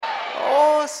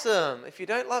awesome. If you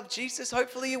don't love Jesus,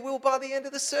 hopefully you will by the end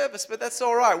of the service, but that's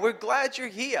all right. We're glad you're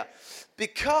here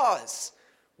because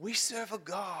we serve a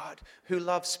God who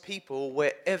loves people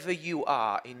wherever you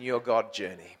are in your God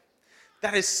journey.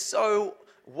 That is so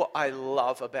what I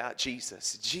love about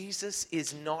Jesus. Jesus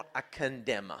is not a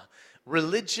condemner.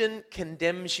 Religion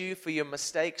condemns you for your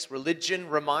mistakes. Religion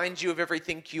reminds you of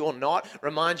everything you're not,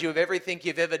 reminds you of everything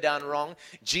you've ever done wrong.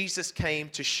 Jesus came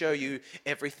to show you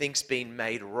everything's been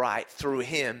made right through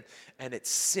him, and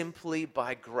it's simply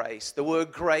by grace. The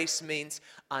word grace means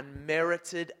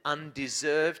unmerited,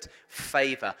 undeserved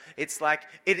favor. It's like,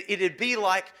 it'd be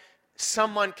like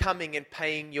someone coming and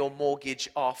paying your mortgage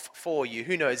off for you.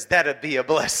 Who knows? That'd be a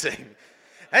blessing.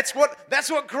 That's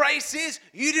what grace is.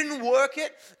 You didn't work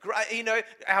it. You know,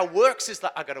 our works is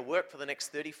like, I got to work for the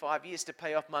next 35 years to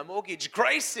pay off my mortgage.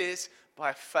 Grace is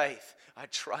by faith. I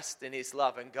trust in his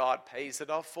love and God pays it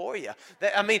off for you.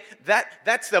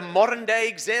 That's the modern day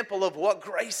example of what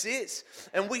grace is.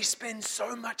 And we spend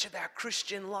so much of our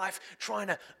Christian life trying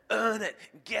to earn it,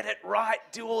 get it right,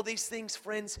 do all these things.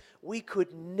 Friends, we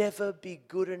could never be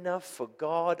good enough for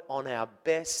God on our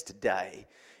best day.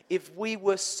 If we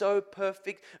were so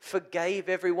perfect, forgave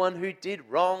everyone who did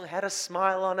wrong, had a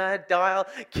smile on our dial,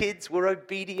 kids were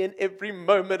obedient every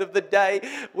moment of the day,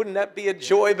 wouldn't that be a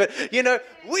joy? But, you know,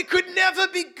 we could never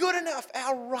be good enough.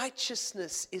 Our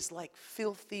righteousness is like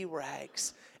filthy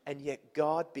rags. And yet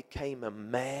God became a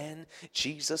man,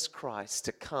 Jesus Christ,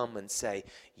 to come and say,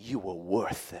 you are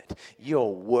worth it.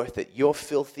 You're worth it. Your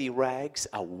filthy rags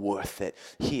are worth it.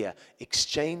 Here,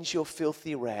 exchange your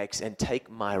filthy rags and take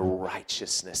my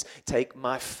righteousness. Take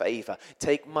my favor.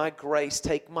 Take my grace.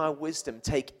 Take my wisdom.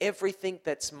 Take everything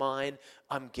that's mine.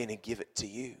 I'm going to give it to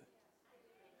you.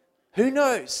 Who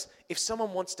knows? If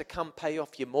someone wants to come pay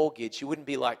off your mortgage, you wouldn't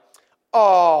be like,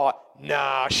 oh,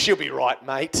 nah, she'll be right,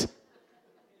 mate.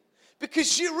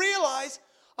 Because you realize,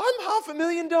 I'm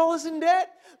 $500,000 in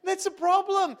debt. That's a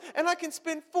problem. And I can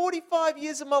spend 45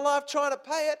 years of my life trying to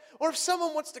pay it. Or if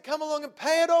someone wants to come along and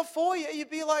pay it off for you,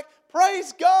 you'd be like,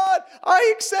 praise God,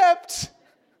 I accept.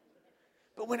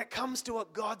 But when it comes to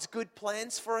what God's good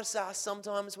plans for us are,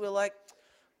 sometimes we're like,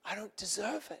 I don't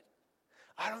deserve it.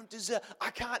 I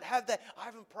can't have that. I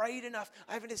haven't prayed enough.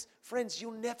 Friends,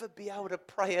 you'll never be able to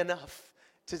pray enough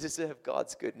to deserve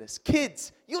God's goodness.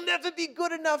 Kids, you'll never be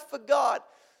good enough for God,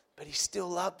 but he still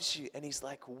loves you, and he's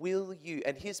like, will you?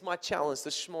 And here's my challenge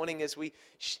this morning as we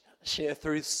share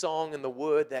through song and the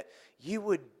word, that you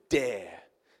would dare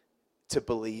to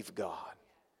believe God.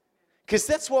 Because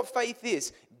that's what faith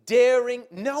is. Daring,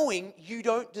 knowing you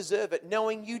don't deserve it,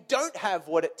 knowing you don't have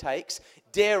what it takes,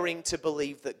 daring to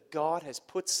believe that God has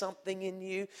put something in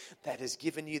you that has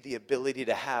given you the ability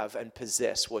to have and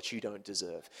possess what you don't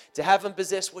deserve. To have and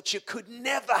possess what you could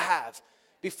never have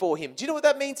before him. Do you know what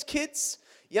that means, kids?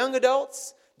 Young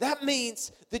adults? That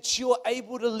means that you're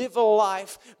able to live a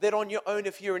life that on your own,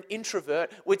 if you're an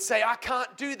introvert, would say, I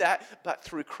can't do that. But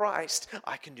through Christ,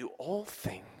 I can do all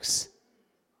things.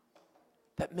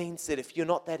 That means that if you're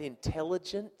not that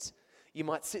intelligent, you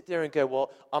might sit there and go,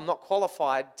 well, I'm not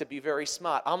qualified to be very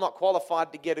smart. I'm not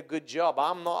qualified to get a good job.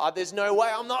 There's no way.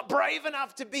 I'm not brave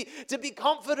enough to be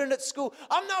confident at school.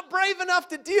 I'm not brave enough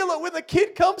to deal it when a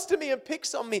kid comes to me and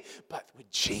picks on me. But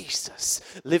with Jesus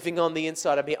living on the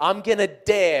inside of me, I'm going to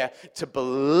dare to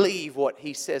believe what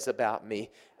he says about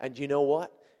me. And you know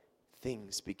what?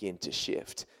 Things begin to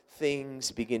shift. Things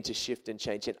begin to shift and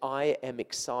change. And I am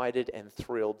excited and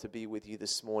thrilled to be with you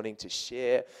this morning to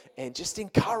share and just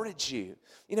encourage you.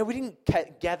 You know, we didn't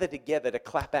gather together to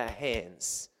clap our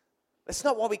hands. That's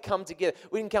not why we come together.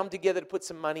 We didn't come together to put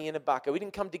some money in a bucket. We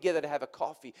didn't come together to have a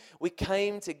coffee. We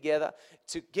came together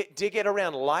to get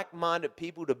around like-minded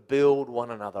people to build one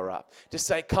another up. To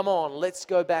say, come on, let's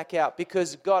go back out.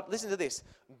 Because God, listen to this.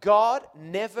 God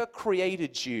never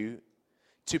created you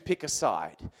to pick a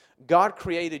side. God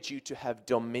created you to have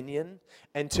dominion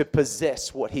and to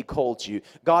possess what he called you.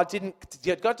 God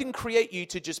didn't create you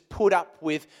to just put up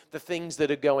with the things that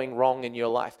are going wrong in your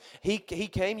life. He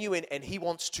came you in and he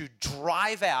wants to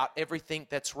drive out everything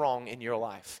that's wrong in your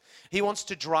life. He wants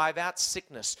to drive out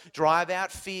sickness, drive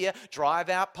out fear, drive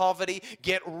out poverty,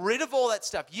 get rid of all that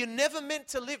stuff. You're never meant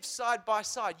to live side by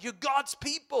side. You're God's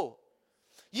people.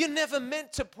 You're never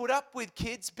meant to put up with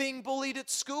kids being bullied at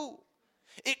school.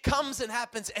 It comes and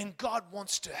happens, and God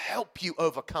wants to help you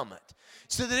overcome it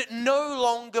so that it no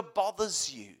longer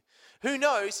bothers you. Who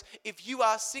knows, if you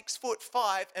are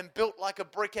 6'5" and built like a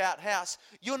brick out house,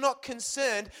 you're not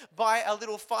concerned by a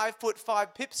little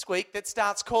 5'5" pipsqueak that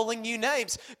starts calling you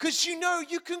names because you know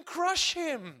you can crush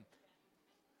him.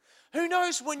 Who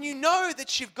knows, when you know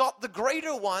that you've got the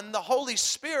greater one, the Holy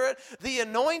Spirit, the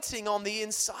anointing on the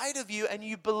inside of you, and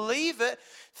you believe it,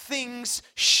 things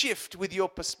shift with your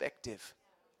perspective.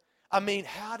 I mean,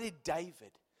 how did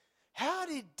David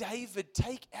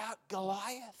take out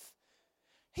Goliath?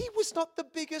 He was not the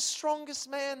biggest, strongest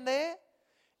man there.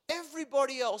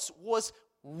 Everybody else was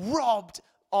robbed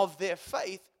of their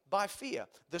faith by fear.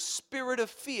 The spirit of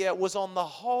fear was on the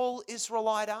whole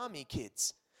Israelite army,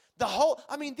 kids.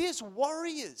 There's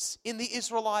warriors in the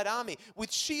Israelite army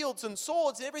with shields and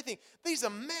swords and everything. These are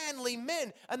manly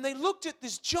men. And they looked at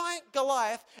this giant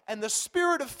Goliath, and the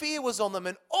spirit of fear was on them,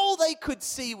 and all they could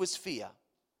see was fear.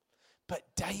 But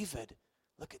David,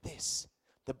 look at this.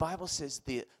 The Bible says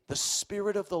the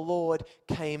Spirit of the Lord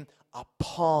came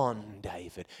upon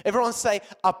David. Everyone say,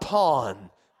 upon.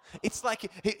 It's like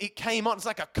it came on. It's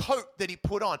like a coat that he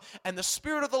put on. And the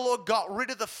Spirit of the Lord got rid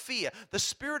of the fear. The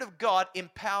Spirit of God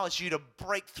empowers you to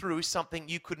break through something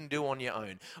you couldn't do on your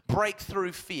own. Break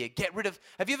through fear. Get rid of,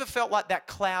 have you ever felt like that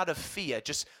cloud of fear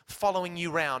just following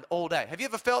you around all day? Have you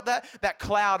ever felt that? That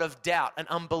cloud of doubt and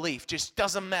unbelief. Just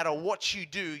doesn't matter what you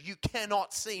do, you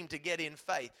cannot seem to get in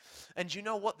faith. And you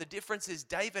know what the difference is?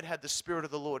 David had the Spirit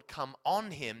of the Lord come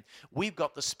on him. We've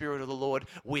got the Spirit of the Lord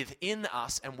within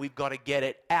us, and we've got to get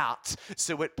it out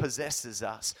so it possesses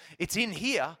us. It's in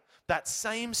here. That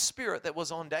same Spirit that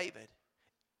was on David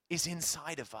is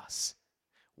inside of us.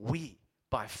 We,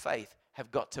 by faith, have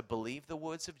got to believe the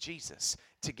words of Jesus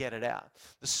to get it out.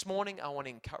 This morning, I want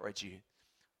to encourage you.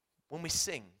 When we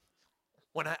sing,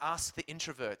 when I ask the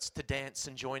introverts to dance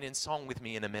and join in song with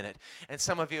me in a minute, and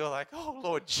some of you are like, oh,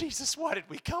 Lord Jesus, why did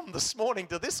we come this morning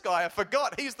to this guy? I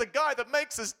forgot he's the guy that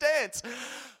makes us dance.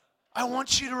 I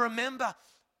want you to remember,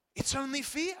 it's only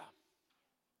fear.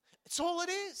 It's all it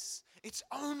is. It's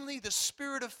only the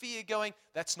spirit of fear going,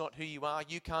 that's not who you are.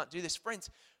 You can't do this. Friends,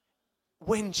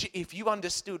 if you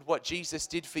understood what Jesus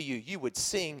did for you, you would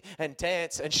sing and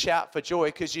dance and shout for joy,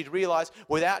 because you'd realize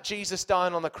without Jesus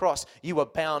dying on the cross, you were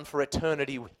bound for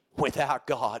eternity without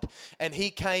God. And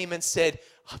he came and said,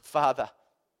 Father,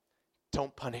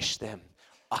 don't punish them.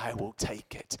 I will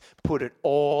take it. Put it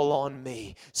all on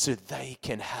me so they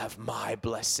can have my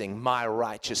blessing, my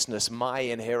righteousness, my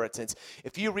inheritance.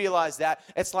 If you realize that,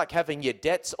 it's like having your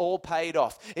debts all paid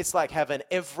off. It's like having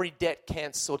every debt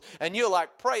canceled. And you're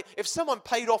like, pray. If someone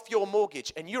paid off your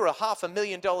mortgage and you're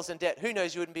 $500,000 in debt, who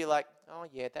knows, you wouldn't be like, oh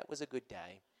yeah, that was a good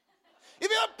day. You'd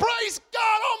be like, praise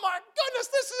God, oh my goodness,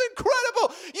 this is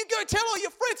incredible. You go tell all your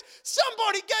friends,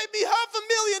 somebody gave me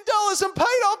 $500,000 and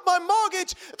paid off my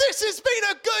mortgage. This has been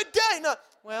a good day. No,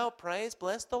 well, praise,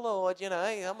 bless the Lord,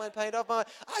 I'm paid off my,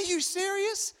 are you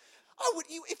serious?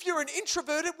 If you're an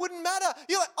introvert, it wouldn't matter.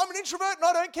 You're like, I'm an introvert and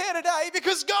I don't care today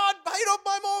because God paid off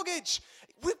my mortgage.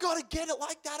 We've got to get it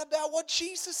like that about what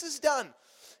Jesus has done.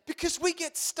 Because we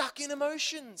get stuck in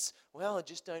emotions. Well, I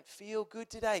just don't feel good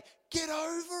today. Get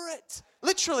over it.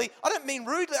 Literally, I don't mean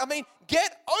rudely. I mean,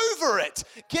 get over it.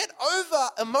 Get over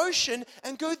emotion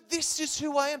and go, this is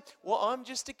who I am. Well, I'm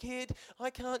just a kid. I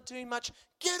can't do much.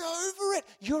 Get over it.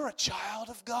 You're a child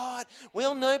of God.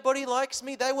 Well, nobody likes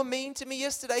me. They were mean to me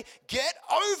yesterday. Get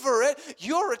over it.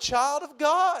 You're a child of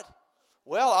God.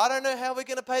 Well, I don't know how we're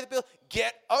going to pay the bill.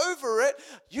 Get over it.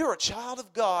 You're a child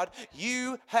of God.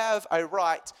 You have a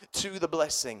right to the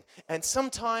blessing. And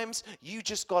sometimes you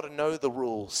just got to know the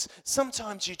rules.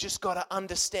 Sometimes you just got to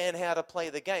understand how to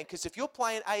play the game. Because if you're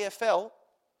playing AFL,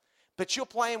 but you're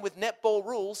playing with netball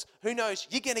rules, who knows,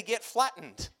 you're going to get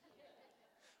flattened.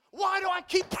 Why do I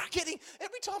keep getting,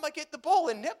 every time I get the ball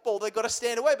in netball, they've got to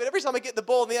stand away. But every time I get the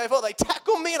ball in the AFL, they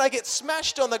tackle me and I get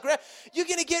smashed on the ground. You're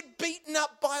going to get beaten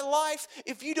up by life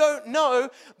if you don't know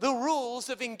the rules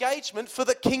of engagement for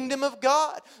the kingdom of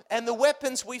God. And the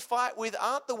weapons we fight with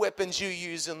aren't the weapons you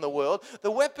use in the world.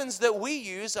 The weapons that we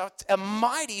use are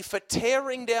mighty for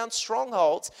tearing down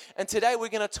strongholds. And today we're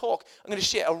going to talk. I'm going to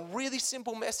share a really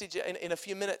simple message in a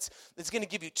few minutes that's going to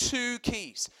give you two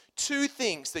keys. Two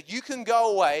things that you can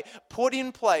go away, put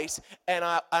in place, and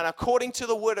according to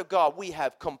the Word of God, we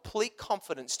have complete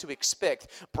confidence to expect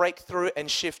breakthrough and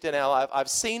shift in our life. I've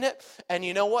seen it, and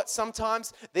you know what?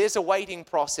 Sometimes there's a waiting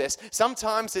process.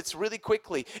 Sometimes it's really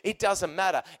quickly. It doesn't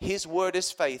matter. His Word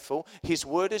is faithful. His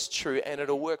Word is true, and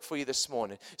it'll work for you this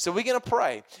morning. So we're going to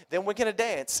pray, then we're going to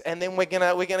dance, and then we're going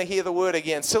to hear the Word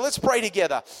again. So let's pray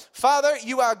together. Father,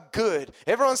 you are good.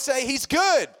 Everyone say, He's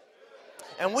good.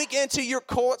 And we enter your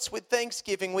courts with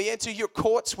thanksgiving. We enter your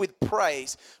courts with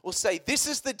praise. We'll say, this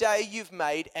is the day you've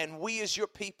made, and we as your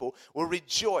people will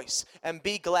rejoice and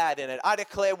be glad in it. I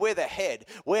declare we're the head,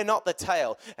 we're not the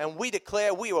tail. And we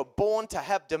declare we were born to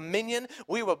have dominion.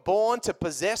 We were born to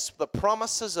possess the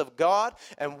promises of God.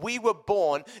 And we were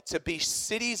born to be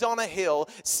cities on a hill,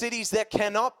 cities that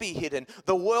cannot be hidden.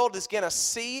 The world is going to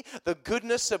see the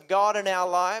goodness of God in our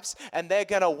lives, and they're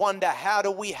going to wonder, how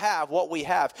do we have what we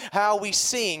have? How are we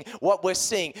seeing what we're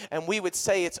seeing? And we would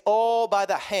say it's all by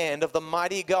the hand of the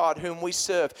mighty God whom we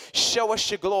serve. Show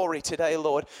us your glory today,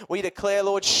 Lord. We declare,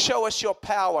 Lord, show us your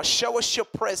power. Show us your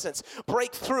presence.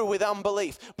 Break through with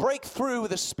unbelief. Break through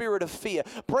with the spirit of fear.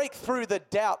 Break through the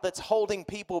doubt that's holding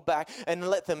people back, and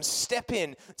let them step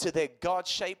in to their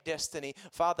God-shaped destiny.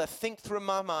 Father, think through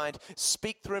my mind,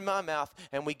 speak through my mouth,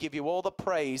 and we give you all the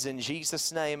praise in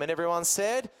Jesus' name. And everyone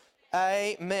said,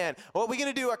 amen. Well, we're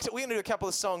going to do a couple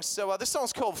of songs. So this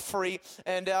song's called Free,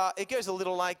 and it goes a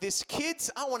little like this.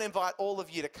 Kids, I want to invite all of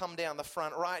you to come down the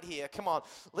front right here. Come on.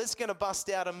 Let's going to bust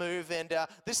out a move. And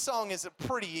this song is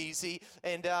pretty easy,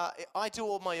 and I do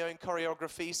all my own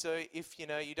choreography, so if you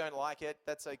don't like it,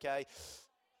 that's okay.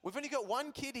 We've only got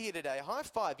one kid here today. High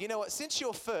five. You know what? Since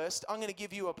you're first, I'm going to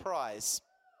give you a prize.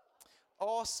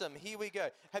 Awesome. Here we go.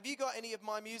 Have you got any of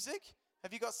my music?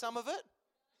 Have you got some of it?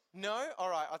 No?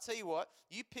 All right, I'll tell you what.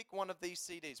 You pick one of these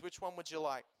CDs. Which one would you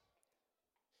like?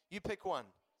 You pick one.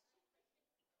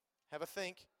 Have a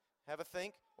think. Have a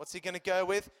think. What's he going to go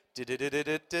with? 3,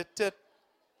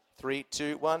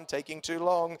 2, 1. Taking too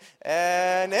long.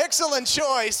 And excellent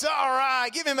choice. All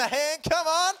right, give him a hand. Come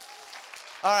on.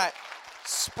 All right.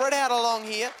 Spread out along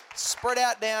here. Spread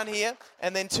out down here.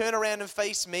 And then turn around and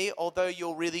face me. Although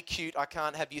you're really cute, I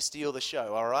can't have you steal the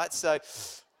show. All right, so...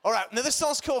 All right, now this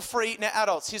song's called Free. Now,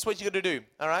 adults, here's what you got to do,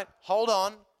 all right? Hold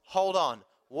on.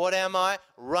 What am I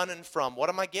running from? What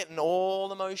am I getting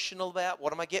all emotional about?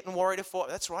 What am I getting worried for?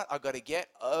 That's right, I've got to get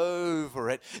over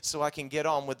it so I can get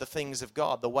on with the things of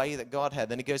God, the way that God had.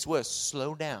 Then he goes worse,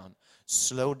 slow down.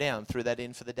 Threw that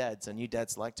in for the dads. And you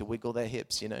dads like to wiggle their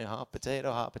hips, hot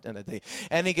potato.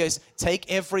 And he goes,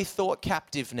 take every thought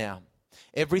captive now.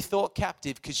 Every thought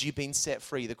captive, because you've been set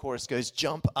free. The chorus goes,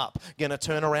 jump up. Gonna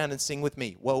turn around and sing with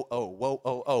me. Whoa, oh, whoa,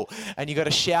 oh, oh. And you got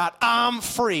to shout, I'm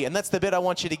free. And that's the bit I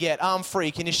want you to get. I'm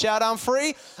free. Can you shout, I'm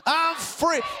free? I'm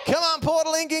free. Come on, Port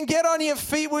Lincoln, get on your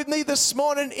feet with me this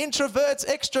morning. Introverts,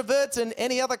 extroverts, and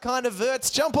any other kind of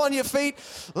verts. Jump on your feet.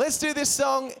 Let's do this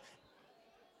song.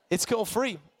 It's called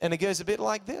Free, and it goes a bit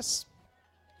like this.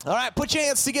 All right, put your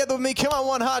hands together with me. Come on,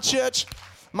 One Heart Church.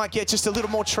 Might get just a little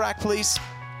more track, please.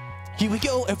 Here we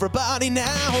go, everybody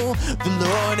now. The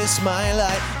Lord is my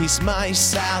light, He's my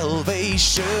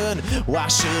salvation. Why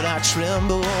should I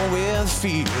tremble with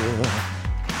fear?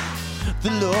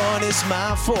 The Lord is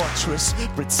my fortress,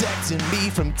 protecting me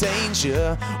from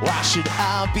danger. Why should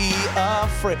I be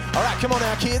afraid? All right, come on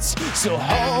now, kids. So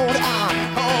hold on.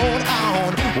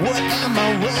 What am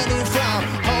I running from?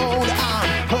 Hold on.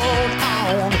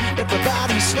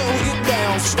 Everybody slow it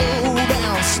down, slow down.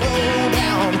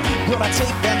 Gonna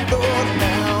take that thought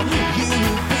now. You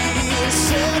will be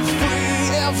set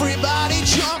free. Everybody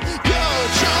jump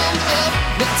up.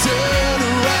 Now turn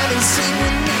around and sing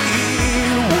with me.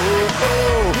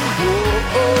 Whoa,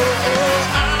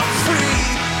 I'm free.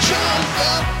 Jump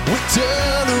up. We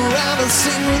turn around and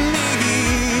sing with me.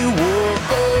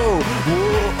 Whoa,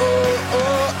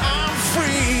 I'm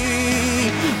free.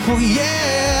 Oh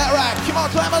yeah, right. Come on,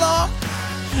 climb along.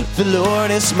 The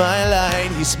Lord is my light,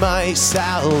 He's my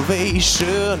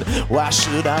salvation. Why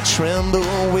should I tremble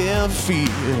with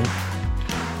fear?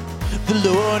 The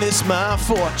Lord is my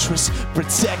fortress,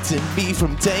 protecting me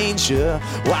from danger.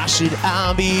 Why should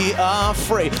I be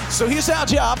afraid? So here's our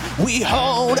job. We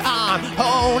hold on.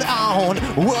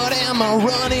 What am I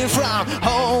running from?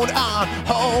 Hold on.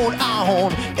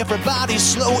 Everybody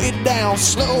slow it down,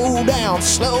 slow down.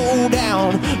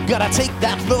 Gotta take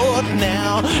that thought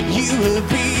now. You have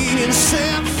been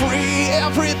set free.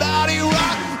 Everybody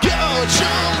rock, go,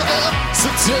 jump up. So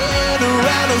turn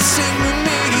around and sing with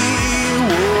me.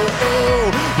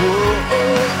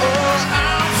 Whoa,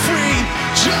 I'm free.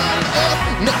 Jump up,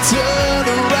 now turn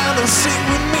around and sing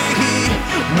with me.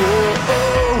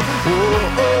 Whoa,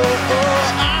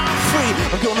 I'm free.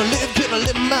 I'm gonna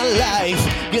live my life.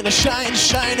 Gonna shine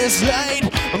His light.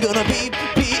 I'm gonna be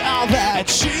all that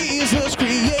Jesus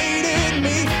created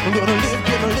me. I'm gonna live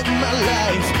my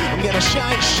life. I'm gonna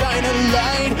shine a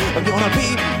light. I'm gonna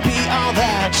be all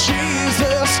that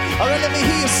Jesus. All right, let me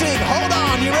hear you sing. Hold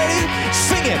on, you ready?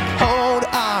 Sing it. Hold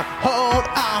on. on, hold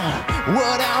on.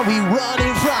 What are we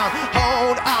running from?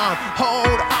 Hold on,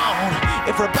 hold on.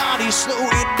 Everybody slow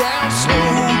it down, slow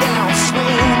down,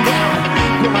 slow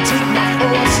down. Gonna take my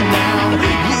horse now.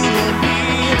 You and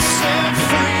me and set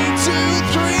free. 2,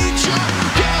 3, jump,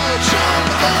 gotta jump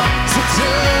up to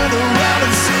turn around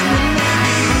and sing with me.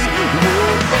 Whoa,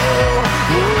 oh,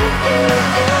 whoa, oh,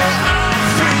 oh, I'm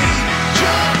free.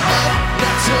 Jump up,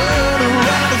 now turn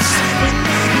around and sing with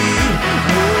me.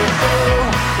 Whoa, oh,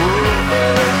 whoa,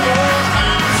 oh, oh,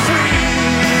 I'm free.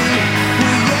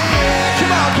 Yeah,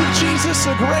 come on, give Jesus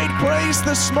a great praise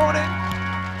this morning.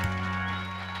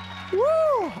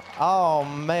 Woo! Oh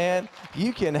man,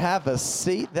 you can have a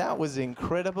seat. That was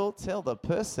incredible. Tell the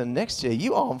person next to you,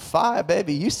 you on fire,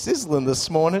 baby. You sizzling this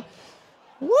morning.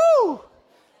 Woo!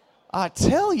 I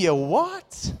tell you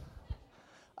what,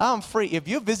 I'm free. If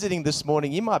you're visiting this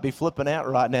morning, you might be flipping out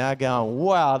right now going,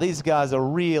 wow, these guys are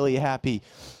really happy.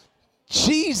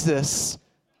 Jesus,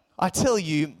 I tell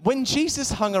you, when Jesus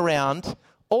hung around,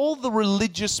 all the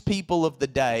religious people of the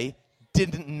day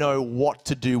didn't know what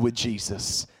to do with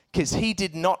Jesus because he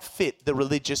did not fit the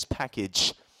religious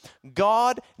package.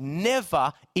 God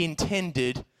never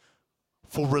intended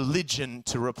for religion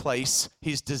to replace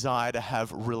his desire to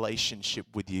have relationship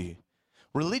with you.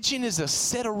 Religion is a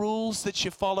set of rules that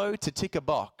you follow to tick a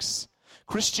box.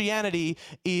 Christianity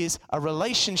is a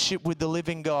relationship with the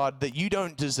living God that you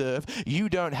don't deserve, you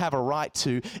don't have a right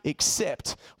to,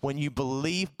 except when you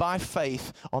believe by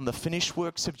faith on the finished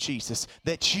works of Jesus,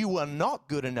 that you are not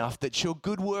good enough, that your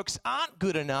good works aren't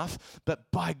good enough, but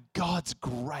by God's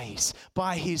grace,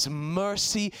 by his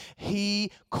mercy,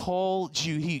 he called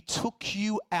you, he took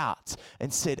you out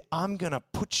and said, I'm going to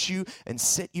put you and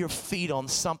set your feet on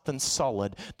something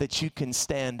solid that you can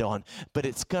stand on, but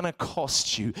it's going to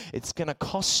cost you. It's going to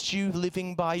cost you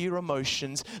living by your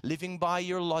emotions, living by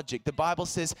your logic. The Bible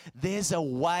says there's a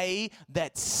way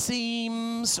that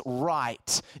seems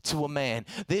right to a man.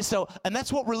 And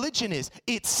that's what religion is.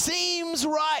 It seems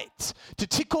right to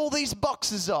tick all these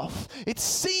boxes off. It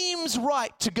seems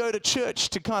right to go to church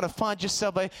to kind of find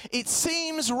yourself. It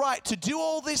seems right to do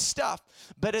all this stuff,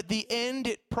 but at the end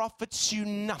it profits you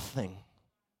nothing.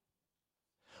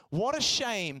 What a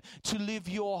shame to live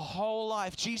your whole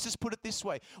life. Jesus put it this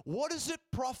way. What does it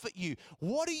profit you?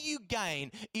 What do you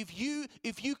gain if you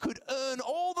could earn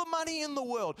all the money in the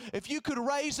world, if you could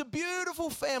raise a beautiful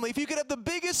family, if you could have the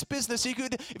biggest business,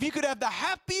 if you could have the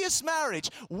happiest marriage?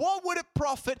 What would it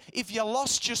profit if you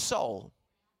lost your soul?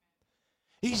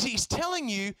 He's telling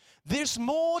you there's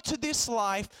more to this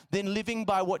life than living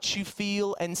by what you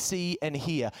feel and see and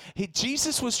hear.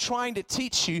 Jesus was trying to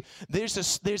teach you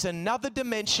there's another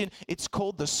dimension. It's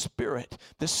called the spirit.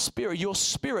 The spirit,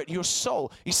 your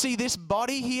soul. You see this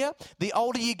body here? The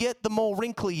older you get, the more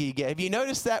wrinkly you get. Have you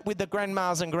noticed that with the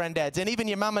grandmas and granddads? And even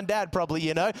your mum and dad probably,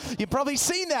 You've probably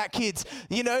seen that, kids,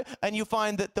 and you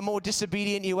find that the more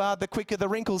disobedient you are, the quicker the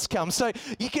wrinkles come. So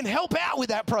you can help out with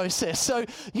that process. So,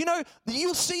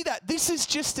 you'll see that this is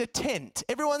just a tent.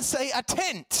 Everyone say a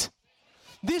tent.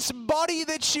 This body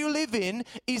that you live in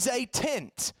is a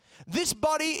tent. This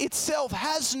body itself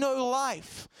has no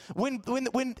life. When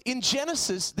in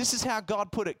Genesis, this is how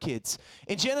God put it, kids.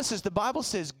 In Genesis, the Bible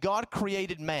says God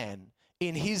created man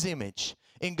in his image,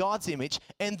 in God's image,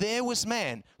 and there was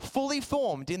man fully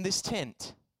formed in this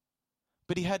tent,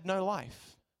 but he had no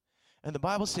life. And the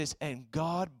Bible says, and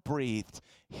God breathed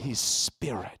his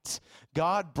spirit.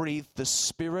 God breathed the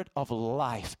spirit of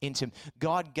life into him.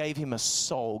 God gave him a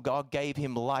soul. God gave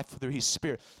him life through his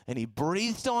spirit. And he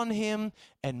breathed on him,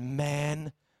 and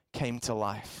man came to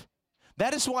life.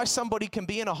 That is why somebody can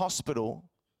be in a hospital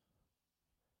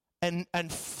and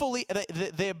fully,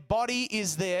 their body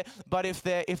is there, but if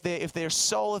their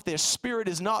soul, if their spirit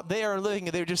is not there and living,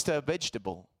 they're just a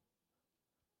vegetable.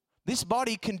 This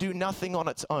body can do nothing on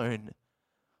its own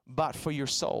but for your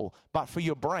soul, but for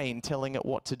your brain telling it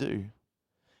what to do.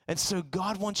 And so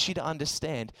God wants you to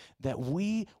understand that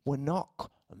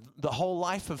the whole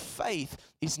life of faith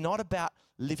is not about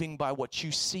living by what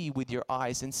you see with your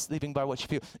eyes and living by what you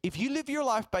feel. If you live your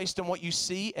life based on what you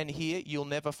see and hear, you'll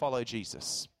never follow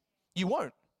Jesus. You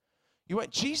won't. You won't.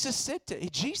 Jesus said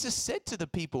to the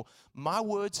people, my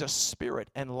words are spirit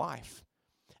and life.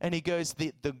 And he goes,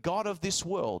 the God of this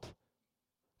world,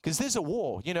 because there's a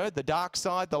war, the dark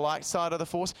side, the light side of the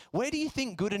force. Where do you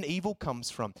think good and evil comes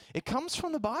from? It comes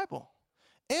from the Bible.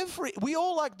 We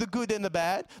all like the good and the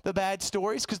bad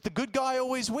stories, because the good guy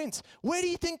always wins. Where do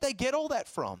you think they get all that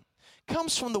from? It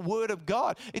comes from the Word of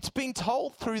God. It's been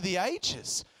told through the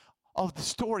ages of the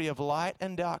story of light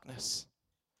and darkness.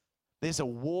 There's a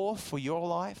war for your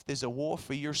life. There's a war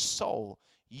for your soul.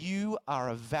 You are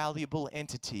a valuable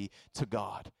entity to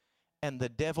God. And the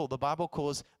devil, the Bible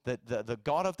calls the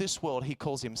God of this world, he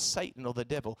calls him Satan or the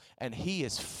devil, and he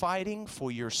is fighting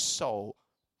for your soul.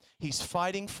 He's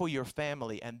fighting for your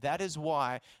family, and that is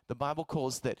why the Bible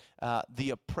calls that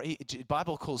the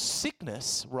Bible calls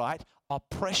sickness, right,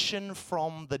 oppression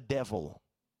from the devil.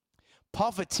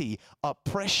 Poverty,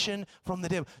 oppression from the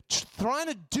devil, trying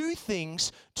to do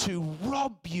things to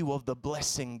rob you of the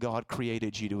blessing God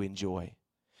created you to enjoy.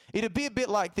 It'd be a bit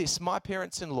like this. My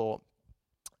parents-in-law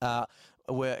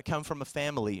come from a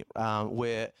family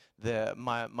where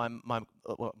my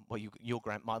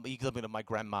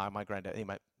grandma, my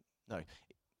granddad.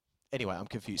 Anyway, I'm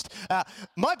confused.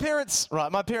 My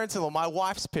parents-in-law, my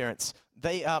wife's parents,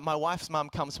 my wife's mum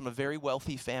comes from a very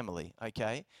wealthy family,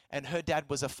 okay? And her dad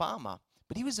was a farmer,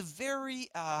 but he was a very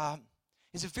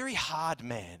hard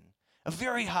man. A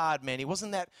very hard man. He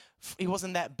wasn't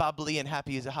that bubbly and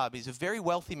happy as a hub. He's a very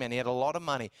wealthy man. He had a lot of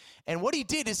money. And what he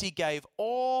did is he gave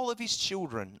all of his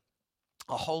children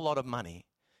a whole lot of money.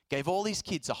 Gave all his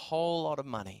kids a whole lot of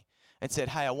money. And said,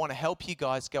 hey, I want to help you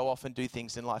guys go off and do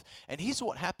things in life. And here's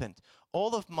what happened.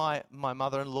 All of my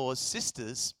mother-in-law's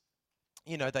sisters,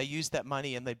 they used that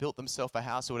money and they built themselves a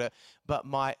house or whatever. But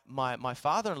my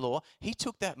father-in-law, he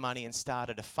took that money and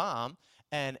started a farm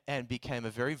and became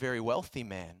a very, very wealthy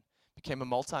man. Became a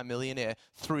multi-millionaire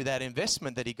through that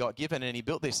investment that he got given, and he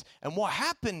built this. And what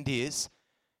happened is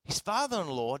his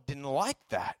father-in-law didn't like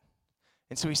that.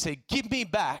 And so he said, give me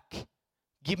back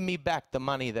the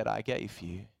money that I gave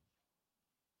you.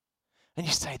 And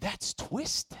you say, that's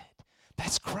twisted.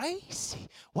 That's crazy.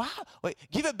 Wow. Wait,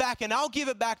 give it back and I'll give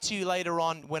it back to you later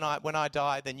on when I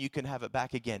die, then you can have it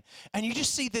back again. And you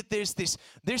just see that there's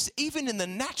even in the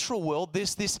natural world,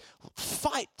 there's this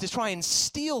fight to try and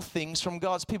steal things from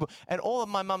God's people. And all of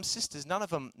my mum's sisters, none of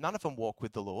them walk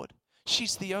with the Lord.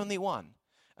 She's the only one.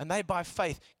 And they, by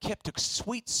faith, kept a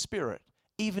sweet spirit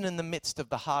even in the midst of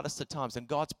the hardest of times, and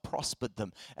God's prospered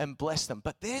them and blessed them.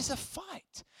 But there's a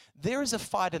fight. There is a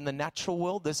fight in the natural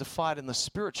world. There's a fight in the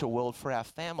spiritual world for our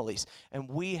families, and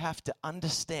we have to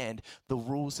understand the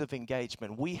rules of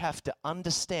engagement. We have to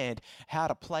understand how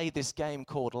to play this game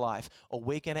called life, or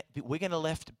we're gonna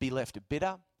be left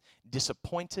bitter,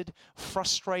 disappointed,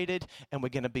 frustrated, and we're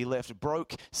going to be left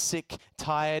broke, sick,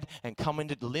 tired, and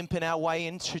limping our way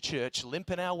into church,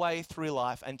 limping our way through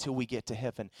life until we get to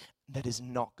heaven. That is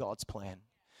not God's plan.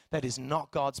 That is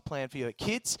not God's plan for you.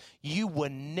 Kids, you were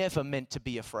never meant to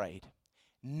be afraid.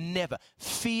 Never.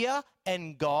 Fear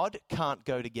and God can't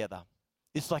go together.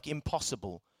 It's like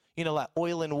impossible. Like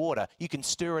oil and water. You can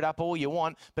stir it up all you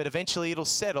want, but eventually it'll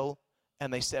settle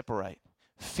and they separate.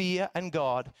 Fear and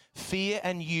God, fear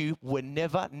and you were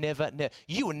never,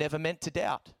 you were never meant to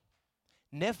doubt.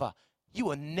 Never. You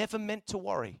were never meant to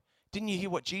worry. Didn't you hear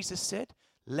what Jesus said?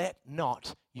 Let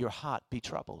not your heart be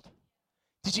troubled.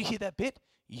 Did you hear that bit?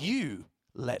 You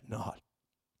let not.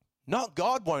 Not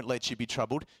God won't let you be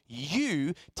troubled.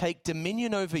 You take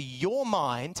dominion over your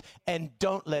mind and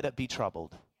don't let it be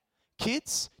troubled.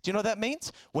 Kids, do you know what that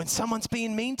means? When someone's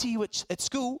being mean to you at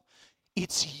school,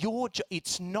 it's your job.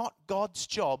 It's not God's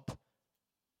job.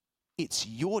 It's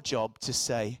your job to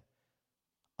say,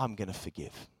 I'm going to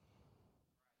forgive.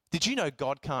 Did you know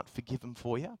God can't forgive them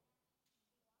for you?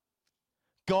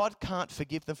 God can't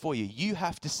forgive them for you. You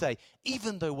have to say,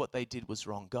 even though what they did was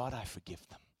wrong, God, I forgive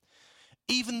them.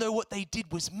 Even though what they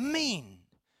did was mean,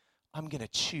 I'm going to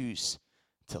choose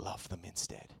to love them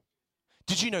instead.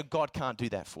 Did you know God can't do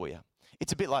that for you?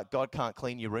 It's a bit like God can't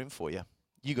clean your room for you.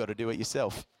 You got to do it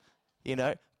yourself.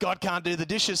 God can't do the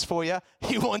dishes for you.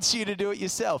 He wants you to do it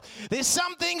yourself. There's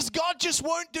some things God just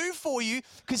won't do for you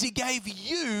because he gave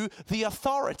you the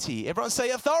authority. Everyone say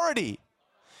authority.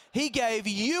 He gave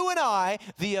you and I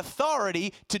the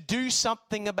authority to do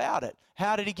something about it.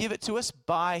 How did he give it to us?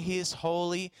 By his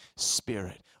Holy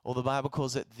Spirit. Or the Bible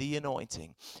calls it the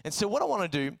anointing. And so what I want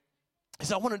to do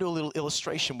is I want to do a little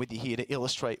illustration with you here to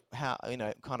illustrate how,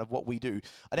 kind of what we do.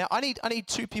 Now, I need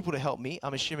two people to help me.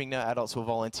 I'm assuming no adults will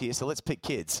volunteer, so let's pick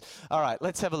kids. All right,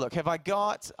 let's have a look. Have I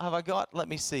got, let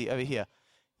me see, over here.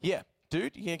 Yeah,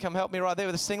 dude, you can come help me right there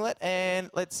with a singlet. And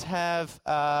let's have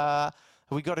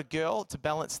we got a girl to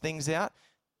balance things out?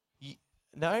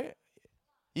 No?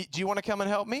 Do you want to come and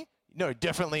help me? No,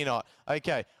 definitely not.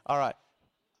 Okay, all right.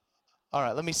 All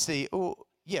right, let me see. Oh,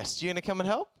 yes, you going to come and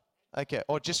help? Okay,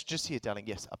 or just here, darling.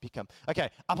 Yes, up you come. Okay,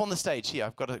 up on the stage here.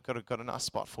 I've got a nice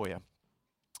spot for you.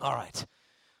 All right.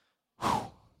 Whew,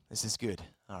 this is good.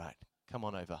 All right, come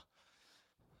on over.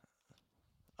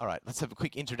 All right, let's have a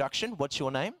quick introduction. What's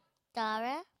your name?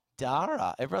 Dara.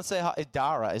 Dara. Everyone say hi.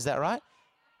 Dara, is that right?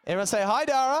 Everyone say hi,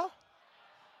 Dara.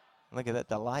 Look at that.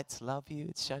 The lights love you.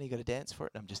 It's shiny. You got to dance for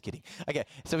it. No, I'm just kidding. Okay,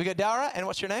 so we got Dara, and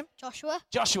what's your name? Joshua.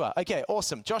 Joshua. Okay,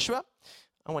 awesome. Joshua,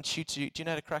 I want you to, do you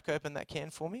know how to crack open that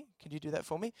can for me? Can you do that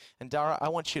for me? And Dara, I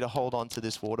want you to hold on to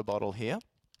this water bottle here.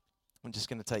 I'm just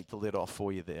going to take the lid off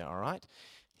for you there, all right?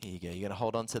 Here you go. You're going to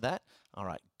hold on to that? All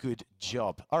right, good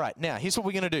job. All right, now, here's what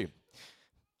we're going to do.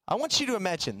 I want you to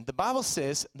imagine, the Bible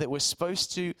says that we're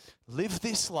supposed to live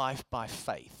this life by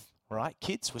faith. Right,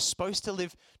 kids, we're supposed to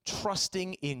live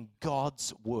trusting in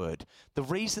God's word. The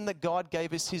reason that God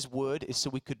gave us his word is so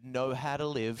we could know how to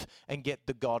live and get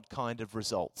the God kind of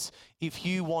results. If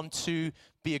you want to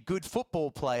be a good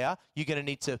football player, you're going to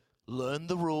need to learn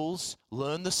the rules,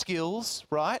 learn the skills,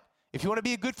 right? If you want to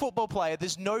be a good football player,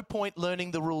 there's no point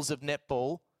learning the rules of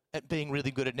netball and being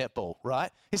really good at netball,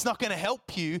 right? It's not going to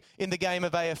help you in the game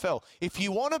of AFL. If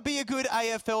you want to be a good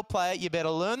AFL player, you better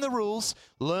learn the rules,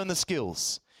 learn the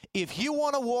skills. If you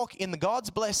want to walk in the God's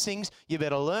blessings, you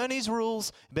better learn his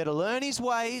rules, you better learn his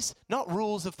ways, not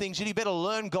rules of things. You better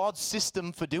learn God's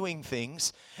system for doing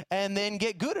things and then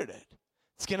get good at it.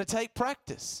 It's going to take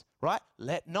practice, right?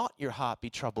 Let not your heart be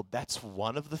troubled. That's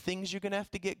one of the things you're going to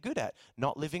have to get good at,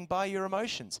 not living by your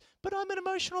emotions. But I'm an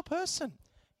emotional person.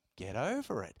 Get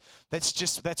over it. That's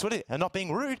what it is. And not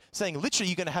being rude, saying literally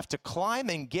you're going to have to climb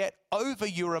and get over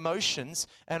your emotions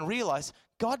and realize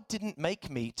God didn't make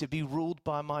me to be ruled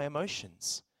by my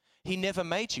emotions. He never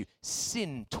made you.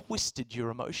 Sin twisted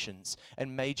your emotions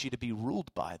and made you to be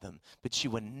ruled by them. But you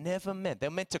were never meant.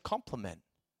 They're meant to complement.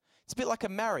 It's a bit like a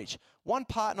marriage. One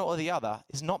partner or the other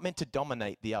is not meant to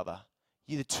dominate the other.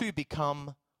 The two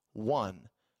become one.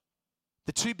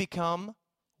 The two become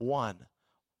one.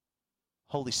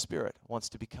 Holy Spirit wants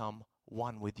to become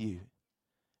one with you.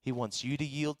 He wants you to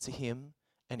yield to him,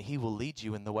 and he will lead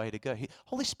you in the way to go.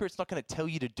 Holy Spirit's not going to tell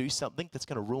you to do something that's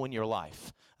going to ruin your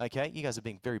life. Okay? You guys are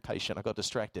being very patient. I got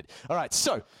distracted. All right,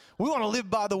 so we want to live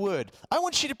by the word. I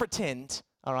want you to pretend,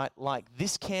 all right, like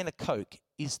this can of Coke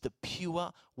is the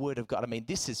pure word of God. I mean,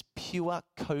 this is pure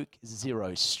Coke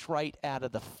Zero, straight out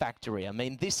of the factory. I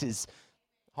mean, this is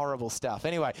horrible stuff.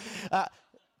 Anyway,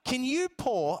 can you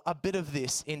pour a bit of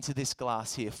this into this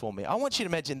glass here for me? I want you to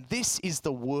imagine this is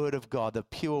the Word of God, the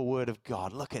pure Word of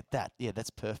God. Look at that. Yeah, that's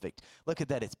perfect. Look at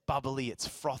that. It's bubbly. It's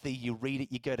frothy. You read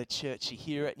it. You go to church. You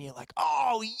hear it. And you're like,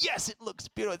 oh, yes, it looks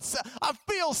beautiful. I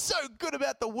feel so good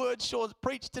about the Word Shaw's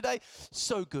preached today.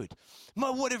 So good.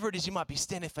 Whatever it is, you might be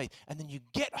standing in faith. And then you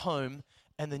get home,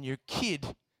 and then your kid,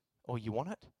 oh, you want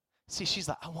it? See, she's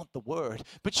like, I want the Word.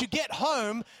 But you get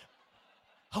home,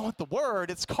 I want the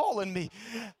word. It's calling me.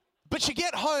 But you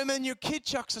get home and your kid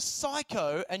chucks a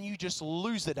psycho and you just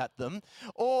lose it at them.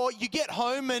 Or you get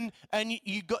home and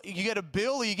you get a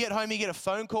bill, or you get home, you get a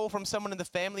phone call from someone in the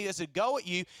family who has a go at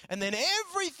you, and then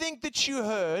everything that you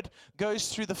heard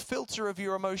goes through the filter of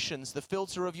your emotions, the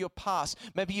filter of your past.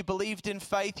 Maybe you believed in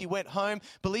faith, you went home,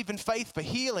 believe in faith for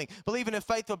healing, believing in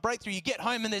faith for breakthrough. You get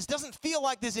home and doesn't feel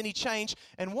like there's any change.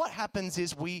 And what happens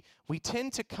is we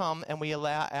tend to come and we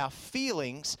allow our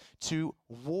feelings to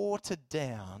water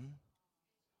down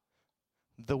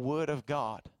the Word of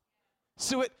God.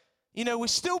 So we're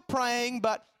still praying,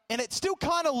 and it still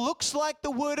kind of looks like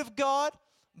the Word of God,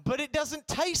 but it doesn't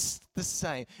taste the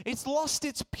same. It's lost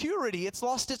its purity. It's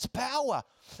lost its power.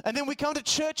 And then we come to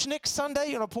church next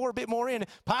Sunday, and I pour a bit more in.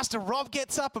 Pastor Rob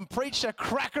gets up and preached a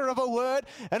cracker of a word,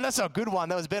 and that's a good one.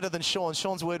 That was better than Sean's.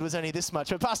 Sean's word was only this much,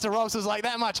 but Pastor Rob's was like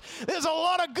that much. There's a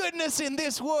lot of goodness in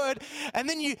this word. And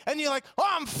then you're like, oh,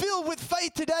 I'm filled with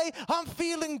faith today. I'm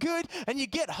feeling good. And you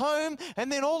get home, and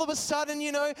then all of a sudden,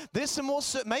 there's some more.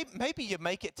 Maybe you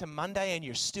make it to Monday, and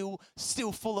you're still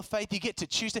full of faith. You get to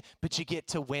Tuesday, but you get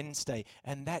to Wednesday,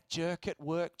 and that jerk at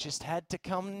work just had to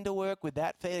come to work with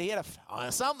that faith. He had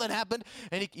something happened,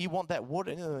 and you want that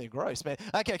water. Gross, man.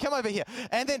 Okay, come over here.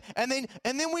 And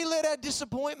then we let our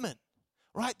disappointment,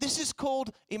 right? This is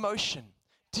called emotion,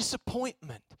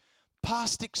 disappointment,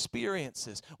 past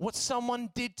experiences, what someone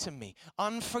did to me,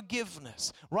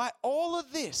 unforgiveness, right? All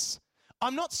of this.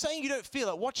 I'm not saying you don't feel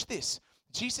it. Watch this.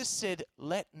 Jesus said,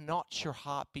 let not your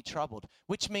heart be troubled,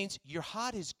 which means your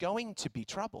heart is going to be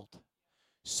troubled.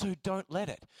 So don't let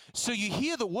it. So you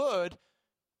hear the word,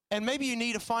 and maybe you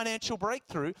need a financial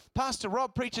breakthrough. Pastor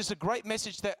Rob preaches a great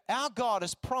message that our God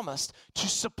has promised to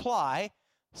supply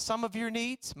some of your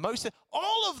needs,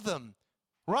 all of them,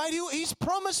 right? He's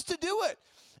promised to do it.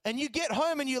 And you get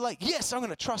home and you're like, yes, I'm going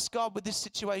to trust God with this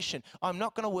situation. I'm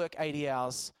not going to work 80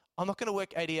 hours. I'm not going to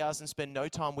work 80 hours and spend no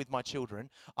time with my children.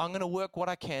 I'm going to work what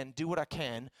I can, do what I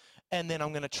can, and then I'm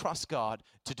going to trust God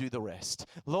to do the rest.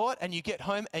 Lord, and you get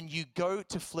home and you go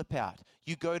to flip out.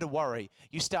 You go to worry.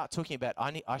 You start talking about,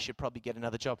 I should probably get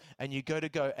another job. And you go,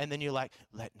 and then you're like,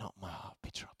 let not my heart be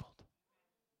troubled.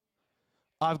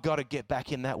 I've got to get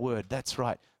back in that word. That's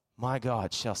right. My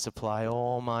God shall supply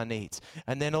all my needs.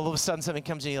 And then all of a sudden something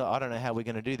comes in, you're like, I don't know how we're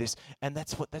going to do this. And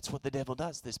that's what the devil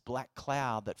does. This black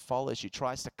cloud that follows you,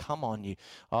 tries to come on you.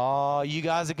 Oh, you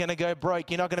guys are going to go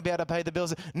broke. You're not going to be able to pay the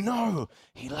bills. No,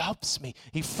 he loves me.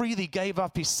 He freely gave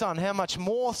up his son. How much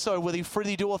more so will he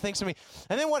freely do all things for me?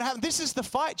 And then what happened? This is the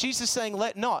fight. Jesus is saying,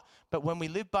 let not. But when we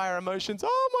live by our emotions,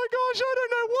 oh my gosh, I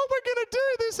don't know what we're going to do.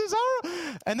 This is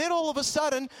horrible. And then all of a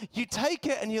sudden, you take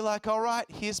it and you're like, all right,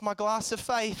 here's my glass of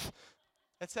faith.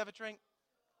 Let's have a drink.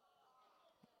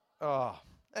 Oh,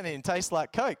 that didn't taste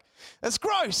like Coke. That's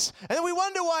gross. And then we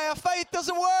wonder why our faith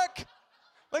doesn't work.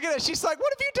 Look at her. She's like,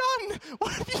 what have you done?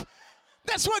 What have you?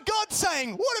 That's what God's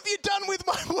saying. What have you done with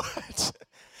my words?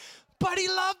 But he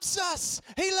loves us.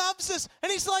 He loves us.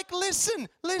 And he's like, listen.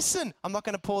 I'm not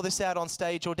going to pour this out on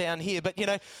stage or down here, but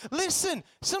listen.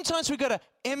 Sometimes we've got to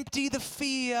empty the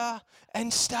fear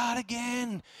and start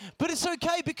again. But it's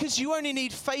okay because you only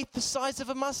need faith the size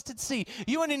of a mustard seed.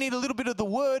 You only need a little bit of the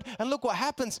word. And look what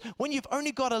happens when you've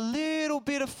only got a little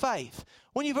bit of faith.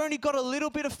 When you've only got a little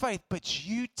bit of faith, but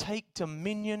you take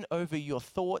dominion over your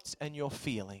thoughts and your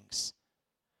feelings.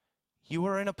 You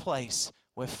are in a place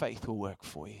where faith will work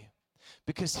for you.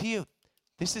 Because here,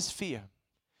 this is fear.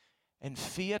 And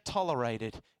fear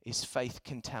tolerated is faith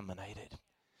contaminated.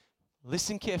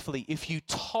 Listen carefully. If you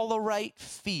tolerate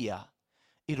fear,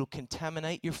 it'll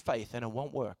contaminate your faith and it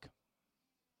won't work.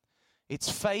 It's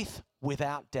faith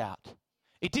without doubt.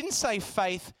 It didn't say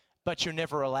faith, but you're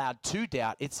never allowed to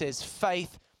doubt. It says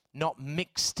faith not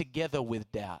mixed together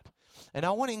with doubt. And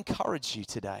I want to encourage you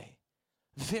today.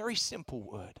 Very simple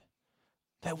word.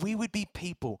 That we would be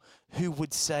people who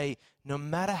would say, no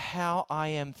matter how I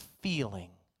am feeling,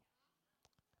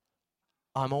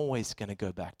 I'm always going to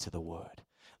go back to the word.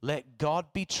 Let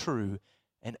God be true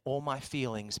and all my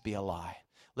feelings be a lie.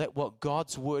 Let what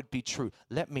God's word be true.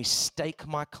 Let me stake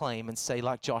my claim and say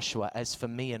like Joshua, as for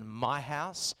me and my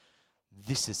house,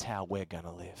 this is how we're going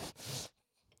to live.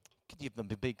 Give them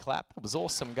a big clap. That was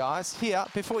awesome, guys. Here,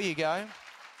 before you go.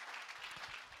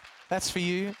 That's for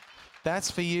you. That's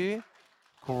for you.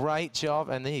 Great job.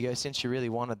 And there you go. Since you really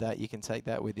wanted that, you can take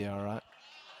that with you, all right?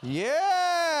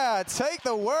 Yeah! Take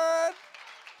the word.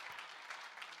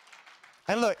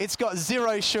 And look, it's got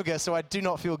 0 sugar, so I do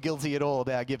not feel guilty at all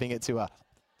about giving it to her.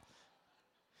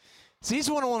 So here's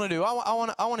what I want to do. I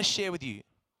want to share with you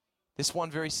this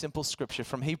one very simple scripture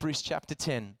from Hebrews chapter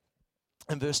 10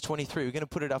 and verse 23. We're going to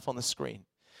put it up on the screen.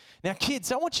 Now,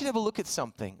 kids, I want you to have a look at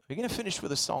something. We're going to finish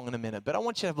with a song in a minute, but I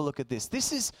want you to have a look at this.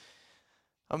 This is...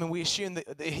 we assume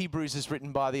that the Hebrews is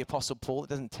written by the Apostle Paul. It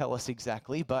doesn't tell us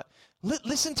exactly, but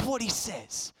listen to what he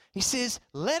says. He says,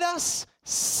 let us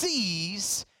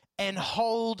seize and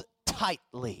hold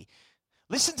tightly.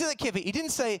 Listen to that carefully. He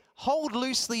didn't say hold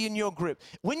loosely in your grip.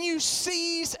 When you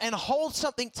seize and hold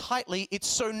something tightly, it's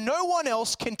so no one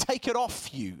else can take it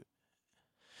off you.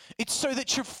 It's so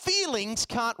that your feelings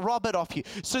can't rob it off you.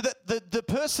 So that the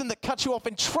person that cut you off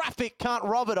in traffic can't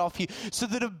rob it off you. So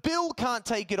that a bill can't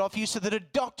take it off you. So that a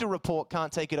doctor report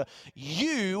can't take it off.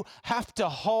 You have to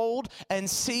hold and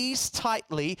seize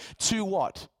tightly to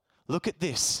what? Look at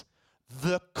this.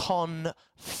 The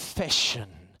confession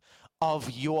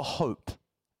of your hope.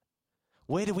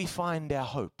 Where do we find our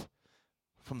hope?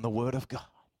 From the Word of God.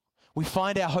 We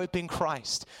find our hope in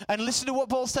Christ. And listen to what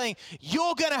Paul's saying.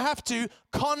 You're going to have to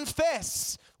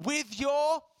confess with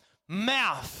your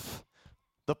mouth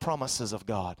the promises of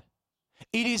God.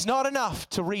 It is not enough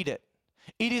to read it.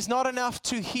 It is not enough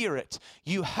to hear it.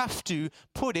 You have to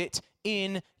put it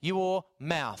in your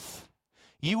mouth.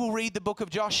 You will read the book of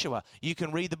Joshua. You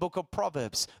can read the book of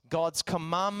Proverbs. God's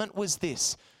commandment was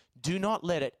this. Do not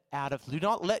let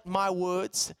my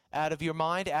words out of your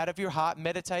mind, out of your heart,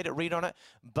 meditate it, read on it,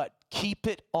 but keep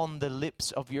it on the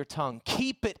lips of your tongue.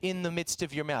 Keep it in the midst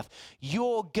of your mouth.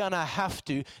 You're gonna have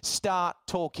to start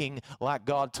talking like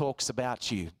God talks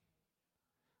about you,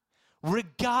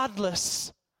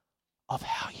 regardless of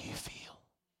how you feel.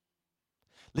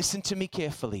 Listen to me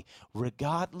carefully.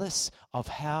 Regardless of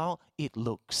how it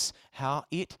looks, how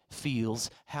it feels,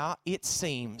 how it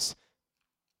seems,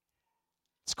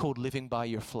 it's called living by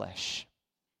your flesh.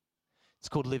 It's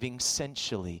called living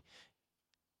sensually.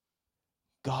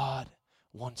 God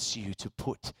wants you to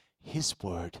put His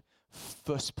word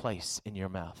first place in your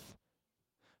mouth.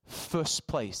 First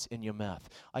place in your mouth.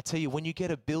 I tell you, when you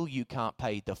get a bill you can't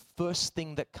pay, the first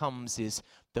thing that comes is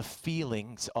the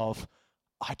feelings of,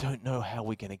 I don't know how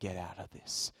we're going to get out of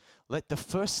this. Let the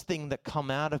first thing that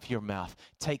come out of your mouth,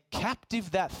 take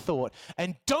captive that thought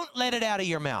and don't let it out of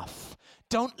your mouth.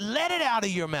 Don't let it out of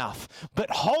your mouth,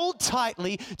 but hold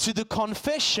tightly to the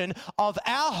confession of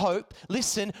our hope,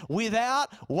 listen,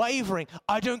 without wavering.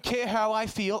 I don't care how I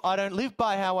feel. I don't live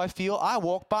by how I feel. I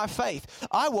walk by faith.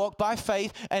 I walk by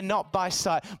faith and not by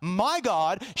sight. My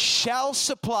God shall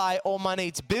supply all my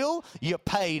needs. Bill, you're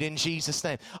paid in Jesus'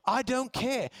 name. I don't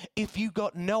care if you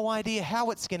got no idea how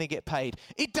it's going to get paid.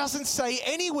 It doesn't say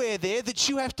anywhere there that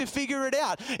you have to figure it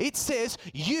out. It says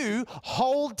you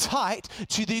hold tight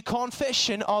to the confession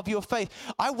of your faith.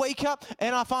 I wake up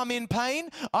and if I'm in pain,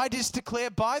 I just declare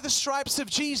by the stripes of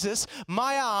Jesus,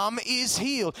 my arm is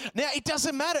healed. Now, it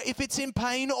doesn't matter if it's in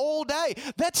pain all day.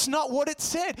 That's not what it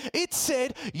said. It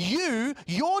said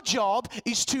your job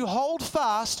is to hold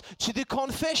fast to the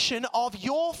confession of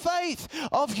your faith,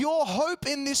 of your hope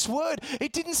in this word.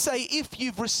 It didn't say if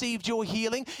you've received your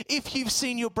healing, if you've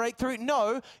seen your breakthrough.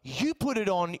 No, you put it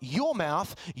on your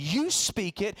mouth, you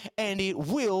speak it, and it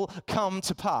will come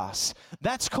to pass.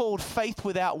 That's called faith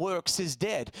without works is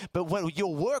dead. But when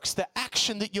your works, the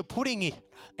action that you're putting in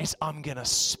is, I'm going to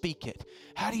speak it.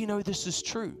 How do you know this is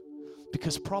true?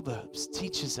 Because Proverbs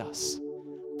teaches us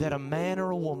that a man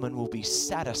or a woman will be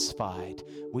satisfied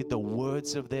with the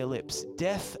words of their lips.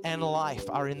 Death and life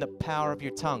are in the power of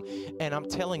your tongue. And I'm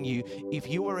telling you, if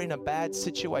you are in a bad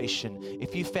situation,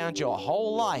 if you found your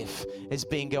whole life as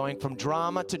being going from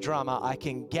drama to drama, I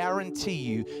can guarantee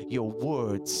you your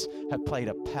words have played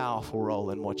a powerful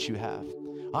role in what you have.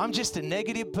 I'm just a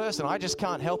negative person. I just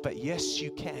can't help it. Yes,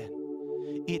 you can.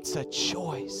 It's a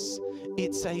choice.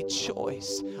 It's a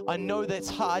choice. I know that's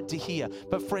hard to hear,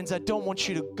 but friends, I don't want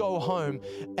you to go home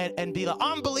and be like,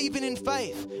 I'm believing in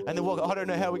faith. And then, well, I don't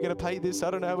know how we're going to pay this.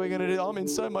 I don't know how we're going to do it. I'm in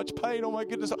so much pain. Oh my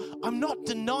goodness. I'm not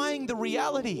denying the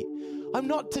reality. I'm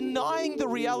not denying the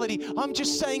reality. I'm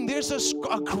just saying there's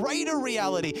a greater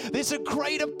reality. There's a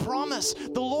greater promise.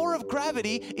 The law of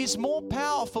gravity is more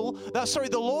powerful.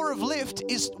 The law of lift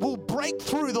will break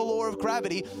through the law of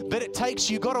gravity, but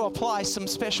you got to apply some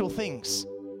special things.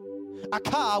 A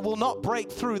car will not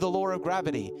break through the law of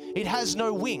gravity. It has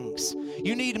no wings.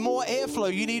 You need more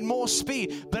airflow. You need more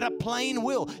speed. But a plane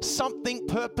will. Something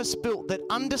purpose-built that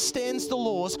understands the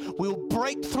laws will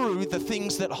break through the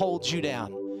things that hold you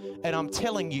down. And I'm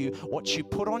telling you, what you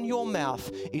put on your mouth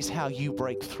is how you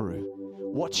break through.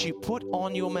 What you put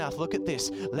on your mouth. Look at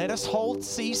this. Let us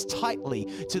seize tightly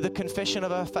to the confession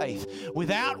of our faith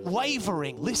without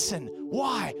wavering. Listen,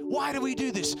 why? Why do we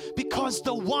do this? Because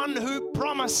the one who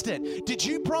promised it. Did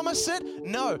you promise it?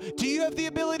 No. Do you have the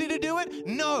ability to do it?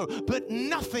 No. But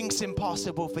nothing's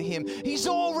impossible for him.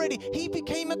 He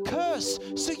became a curse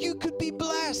so you could be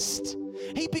blessed.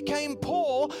 He became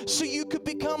poor so you could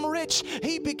become rich.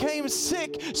 He became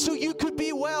sick so you could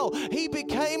be well. He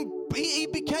became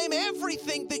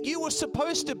everything that you were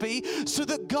supposed to be so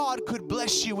that God could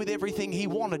bless you with everything he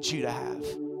wanted you to have.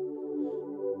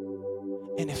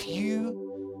 And if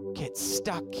you get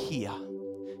stuck here,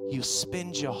 you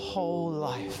spend your whole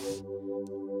life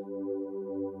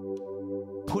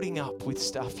putting up with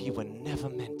stuff you were never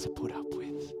meant to put up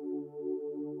with.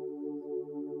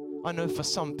 I know for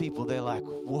some people, they're like,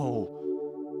 whoa,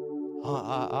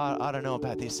 I don't know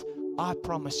about this. I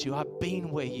promise you, I've been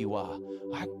where you are.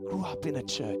 I grew up in a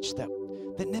church that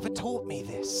never taught me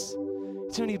this.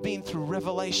 It's only been through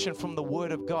revelation from the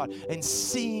Word of God and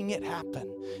seeing it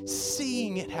happen.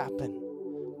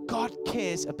 God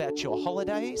cares about your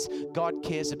holidays. God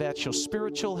cares about your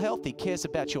spiritual health. He cares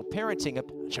about your parenting,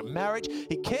 about your marriage.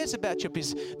 He cares about your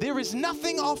business. There is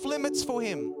nothing off limits for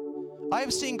him. I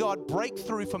have seen God break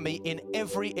through for me in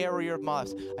every area of my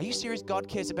life. Are you serious? God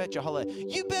cares about your holiday.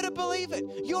 You better believe it.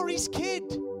 You're his kid.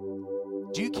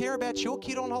 Do you care about your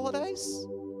kid on holidays?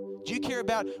 Do you care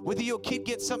about whether your kid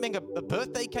gets something, a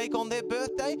birthday cake on their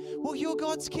birthday? Well, you're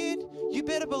God's kid. You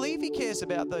better believe he cares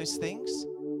about those things.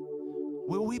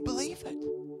 Will we believe it?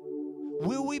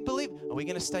 Will we believe? Are we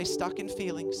going to stay stuck in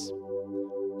feelings?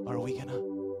 Or are we going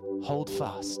to hold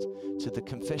fast to the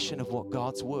confession of what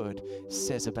God's word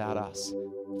says about us?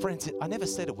 Friends, I never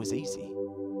said it was easy.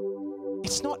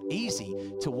 It's not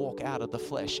easy to walk out of the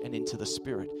flesh and into the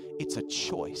spirit. It's a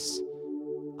choice.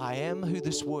 I am who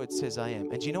this word says I am.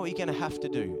 And do you know what you're going to have to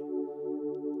do?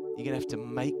 You're going to have to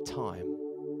make time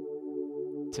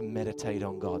to meditate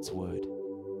on God's word.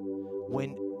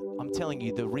 When I'm telling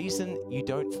you, the reason you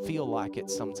don't feel like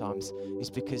it sometimes is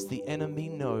because the enemy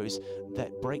knows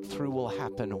that breakthrough will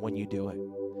happen when you do it.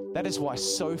 That is why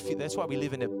that's why we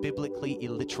live in a biblically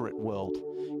illiterate world.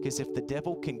 Because if the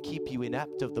devil can keep you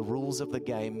inept of the rules of the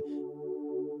game,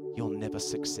 you'll never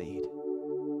succeed.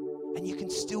 And you can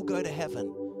still go to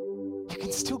heaven. You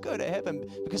can still go to heaven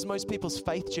because most people's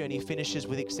faith journey finishes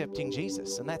with accepting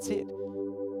Jesus, and that's it.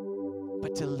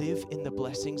 But to live in the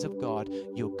blessings of God,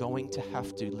 you're going to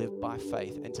have to live by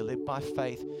faith. And to live by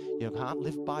faith, you can't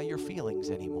live by your feelings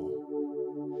anymore.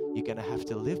 You're going to have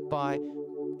to live by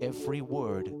every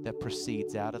word that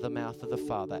proceeds out of the mouth of the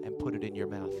Father and put it in your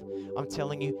mouth. I'm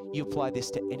telling you, you apply this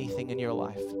to anything in your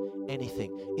life.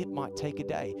 Anything. It might take a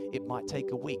day. It might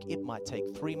take a week. It might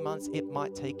take 3 months. It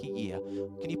might take a year.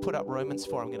 Can you put up Romans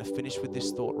 4? I'm going to finish with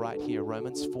this thought right here.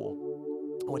 Romans 4.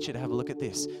 I want you to have a look at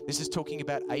this. This is talking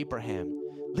about Abraham.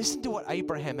 Listen to what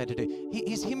Abraham had to do.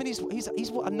 He's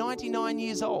 99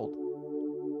 years old.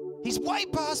 He's way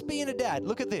past being a dad.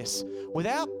 Look at this.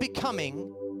 Without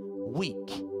becoming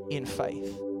weak in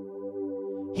faith,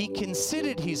 he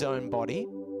considered his own body,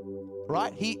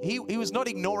 right? He was not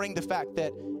ignoring the fact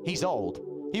that he's old.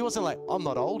 He wasn't like, I'm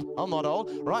not old,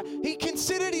 right? He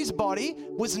considered his body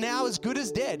was now as good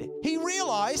as dead. He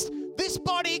realized this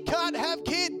body can't have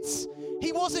kids.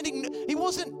 He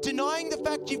wasn't denying the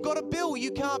fact you've got a bill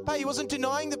you can't pay. He wasn't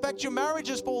denying the fact your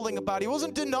marriage is falling apart. He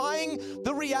wasn't denying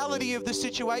the reality of the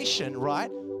situation,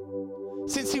 right?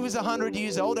 Since he was 100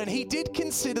 years old, and he did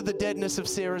consider the deadness of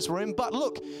Sarah's womb.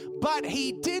 But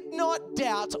he did not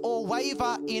doubt or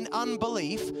waver in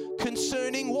unbelief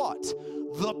concerning what?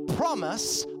 The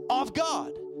promise of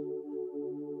God.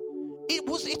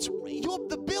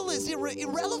 The bill is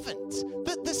irrelevant.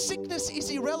 The sickness is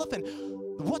irrelevant.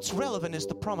 What's relevant is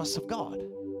the promise of God.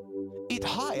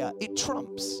 It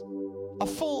trumps. A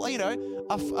full,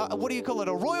 what do you call it?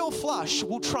 A royal flush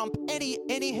will trump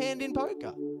any hand in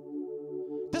poker.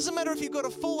 Doesn't matter if you've got a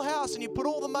full house and you put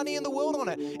all the money in the world on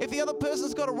it. If the other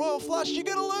person's got a royal flush, you're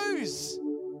going to lose.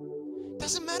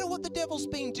 Doesn't matter what the devil's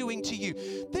been doing to you.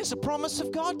 There's a promise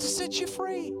of God to set you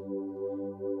free.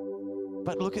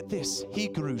 But look at this. He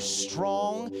grew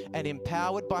strong and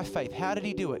empowered by faith. How did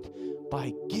he do it?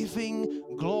 By giving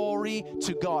glory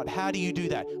to God. How do you do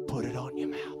that? Put it on your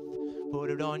mouth. Put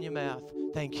it on your mouth.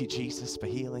 Thank you, Jesus, for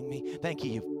healing me. Thank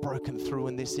you, you've broken through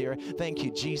in this area. Thank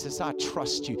you, Jesus, I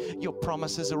trust you. Your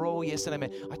promises are all yes and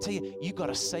amen. I tell you, you got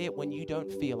to say it when you don't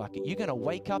feel like it. You're going to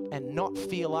wake up and not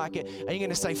feel like it. And you're going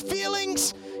to say,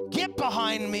 feelings, get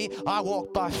behind me. I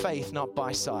walk by faith, not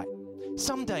by sight.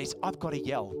 Some days I've got to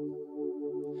yell.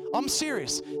 I'm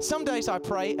serious. Some days I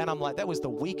pray and I'm like, that was the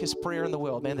weakest prayer in the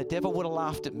world, man. The devil would have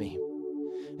laughed at me.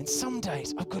 And some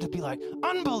days I've got to be like,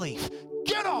 unbelief,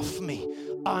 get off me.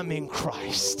 I'm in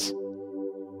Christ.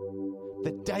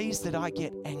 The days that I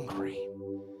get angry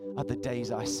are the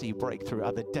days I see breakthrough,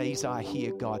 are the days I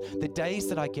hear God. The days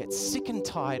that I get sick and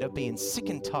tired of being sick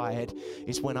and tired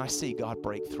is when I see God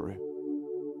break through.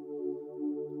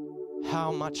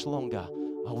 How much longer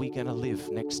are we going to live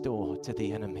next door to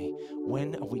the enemy?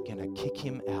 When are we going to kick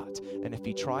him out? And if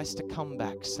he tries to come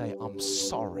back, say, I'm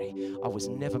sorry. I was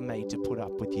never made to put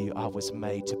up with you. I was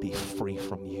made to be free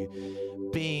from you.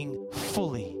 Being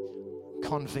fully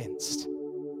convinced,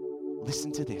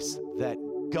 listen to this, that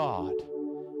God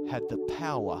had the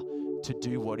power to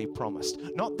do what he promised.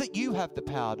 Not that you have the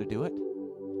power to do it.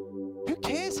 Who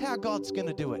cares how God's going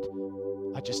to do it?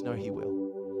 I just know he will.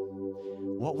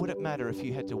 What would it matter if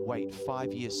you had to wait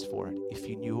 5 years for it if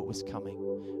you knew it was coming?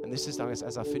 And this is,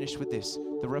 as I finish with this,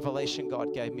 the revelation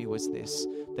God gave me was this,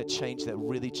 that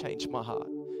really changed my heart,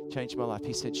 changed my life.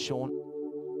 He said, Sean,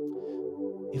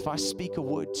 if I speak a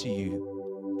word to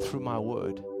you through my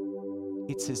word,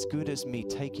 it's as good as me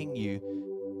taking you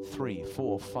 3,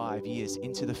 4, 5 years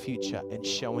into the future and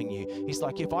showing you. He's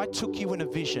like, if I took you in a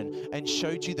vision and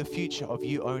showed you the future of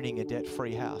you owning a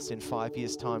debt-free house in 5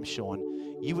 years' time, Sean,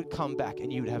 you would come back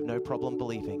and you would have no problem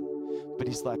believing. But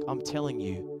he's like, I'm telling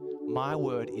you, my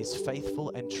word is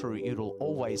faithful and true. It'll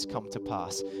always come to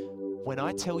pass. When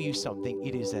I tell you something,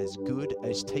 it is as good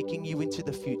as taking you into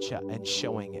the future and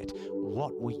showing it.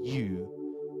 What will you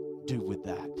do with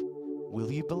that?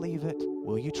 Will you believe it?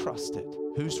 Will you trust it?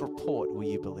 Whose report will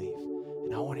you believe?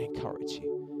 And I want to encourage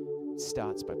you. It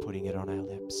starts by putting it on our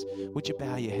lips. Would you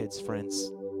bow your heads,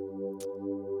 friends?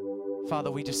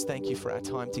 Father, we just thank you for our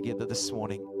time together this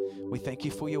morning. We thank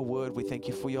you for your word. We thank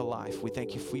you for your life. We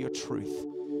thank you for your truth.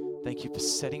 Thank you for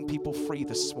setting people free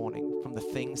this morning from the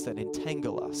things that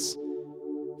entangle us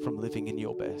from living in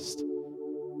your best.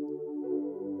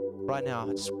 Right now,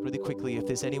 just really quickly, if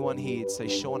there's anyone here, say,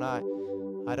 Sean,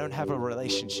 I don't have a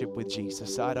relationship with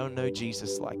Jesus. I don't know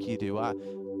Jesus like you do.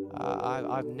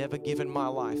 I've never given my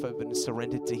life over and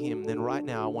surrendered to him. Then right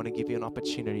now, I want to give you an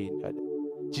opportunity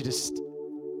to just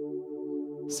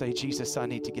say, Jesus, I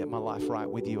need to get my life right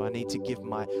with you. I need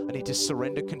to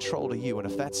surrender control to you. And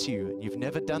if that's you, and you've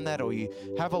never done that, or you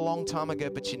have a long time ago,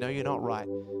 but you know you're not right,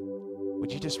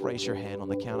 would you just raise your hand on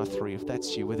the count of 3? If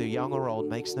that's you, whether young or old,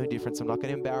 makes no difference. I'm not going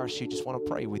to embarrass you. Just want to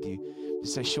pray with you.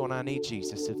 Just say, Sean, I need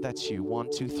Jesus. If that's you, 1,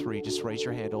 2, 3, just raise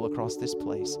your hand all across this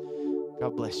place.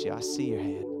 God bless you. I see your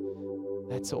hand.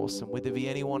 That's awesome. Would there be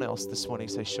anyone else this morning?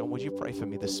 Say, Sean, would you pray for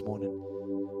me this morning?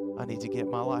 I need to get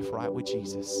my life right with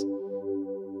Jesus.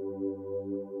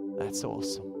 That's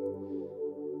awesome.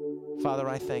 Father,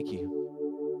 I thank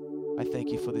you. I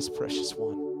thank you for this precious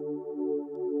one.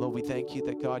 Lord, we thank you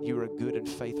that, God, you are a good and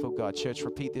faithful God. Church,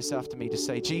 repeat this after me to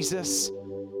say, Jesus,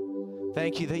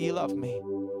 thank you that you love me.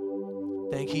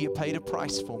 Thank you paid a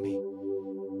price for me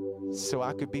so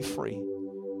I could be free.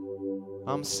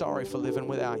 I'm sorry for living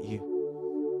without you.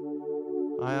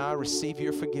 I receive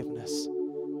your forgiveness.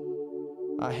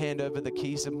 I hand over the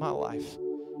keys of my life.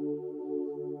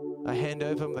 I hand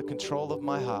over the control of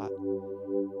my heart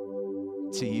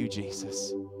to you,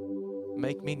 Jesus.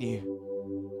 Make me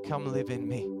new. Come live in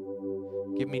me.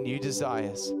 Give me new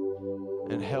desires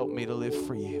and help me to live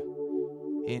for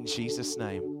you. In Jesus'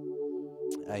 name,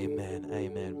 amen.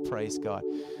 Amen. Praise God.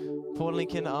 Port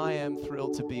Lincoln, I am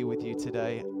thrilled to be with you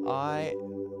today.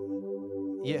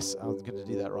 Yes, I'm going to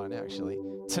do that right now, actually.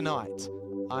 Tonight,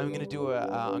 I'm going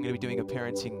to be doing a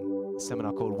parenting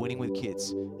seminar called Winning with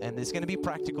Kids. And there's going to be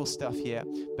practical stuff here,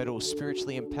 but it will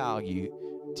spiritually empower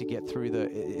you to get through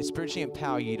spiritually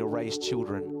empower you to raise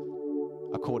children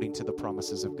according to the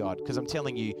promises of God. Because I'm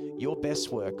telling you, your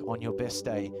best work on your best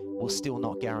day will still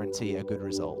not guarantee a good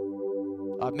result.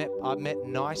 I've met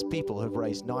nice people who've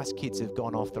raised nice kids who've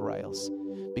gone off the rails,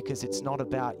 because it's not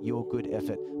about your good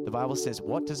effort. The Bible says,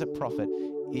 what does it profit?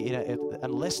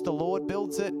 Unless the Lord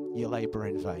builds it, you labor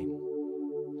in vain.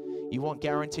 You want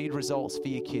guaranteed results for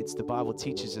your kids. The Bible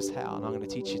teaches us how, and I'm going to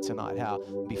teach you tonight how.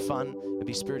 It'll be fun, it'll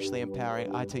be spiritually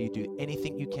empowering. I tell you, do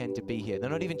anything you can to be here. They're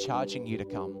not even charging you to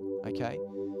come, okay?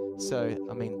 So,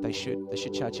 I mean, they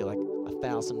should charge you like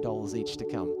 $1,000 each to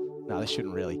come. No, they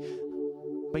shouldn't really.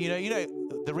 But you know,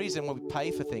 the reason when we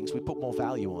pay for things, we put more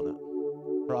value on it,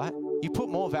 right? You put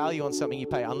more value on something you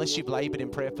pay. Unless you've labored in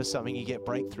prayer for something, you get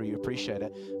breakthrough, you appreciate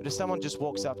it. But if someone just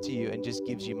walks up to you and just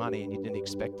gives you money and you didn't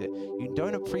expect it, you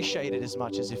don't appreciate it as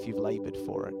much as if you've labored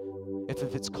for it.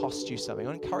 If it's cost you something.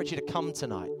 I encourage you to come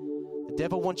tonight. The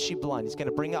devil wants you blind. He's going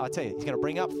to bring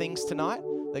up things tonight.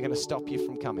 They're going to stop you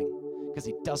from coming because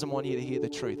he doesn't want you to hear the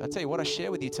truth. I tell you, what I share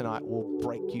with you tonight will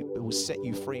it will set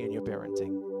you free in your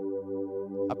parenting.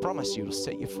 I promise you, it'll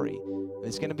set you free.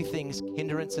 There's going to be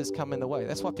hindrances come in the way.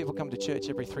 That's why people come to church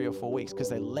every 3 or 4 weeks, because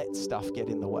they let stuff get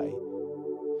in the way.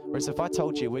 Whereas if I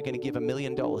told you we're going to give $1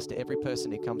 million to every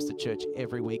person who comes to church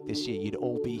every week this year, you'd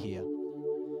all be here.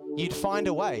 You'd find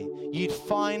a way. You'd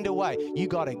find a way. You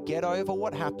got to get over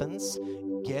what happens,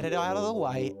 get it out of the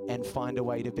way, and find a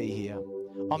way to be here.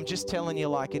 I'm just telling you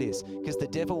like it is, because the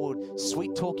devil will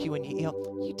sweet talk you in your ear.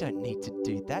 You don't need to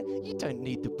do that. You don't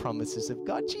need the promises of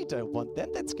God. You don't want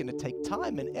that. That's going to take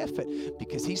time and effort,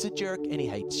 because he's a jerk and he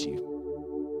hates you.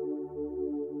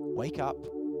 Wake up.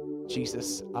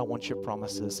 Jesus, I want your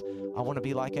promises. I want to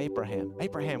be like Abraham.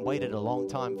 Abraham waited a long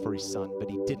time for his son, but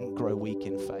he didn't grow weak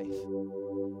in faith.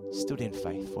 Stood in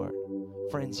faith for it.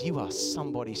 Friends, you are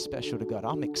somebody special to God.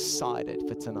 I'm excited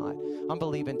for tonight. I'm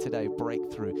believing today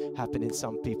breakthrough happened in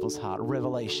some people's heart.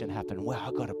 Revelation happened. Wow,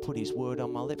 I've got to put his word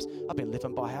on my lips. I've been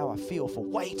living by how I feel for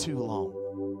way too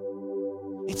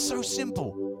long. It's so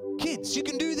simple. Kids, you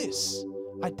can do this.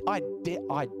 I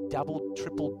double,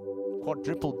 triple,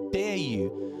 quadruple dare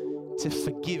you to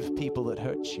forgive people that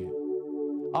hurt you.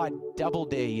 I double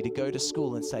dare you to go to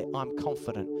school and say, I'm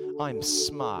confident, I'm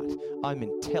smart, I'm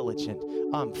intelligent,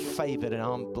 I'm favored, and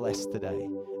I'm blessed today.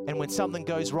 And when something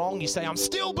goes wrong, you say, I'm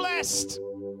still blessed.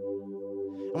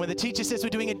 And when the teacher says we're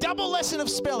doing a double lesson of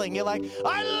spelling, you're like,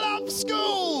 I love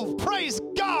school, praise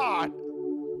God.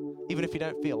 Even if you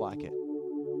don't feel like it.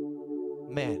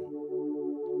 Man,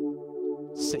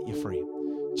 set you free.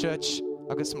 Church,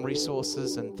 I've got some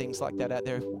resources and things like that out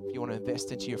there. If you want to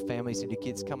invest into your families and your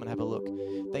kids, come and have a look.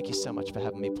 Thank you so much for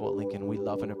having me, Port Lincoln. We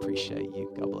love and appreciate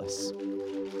you. God bless.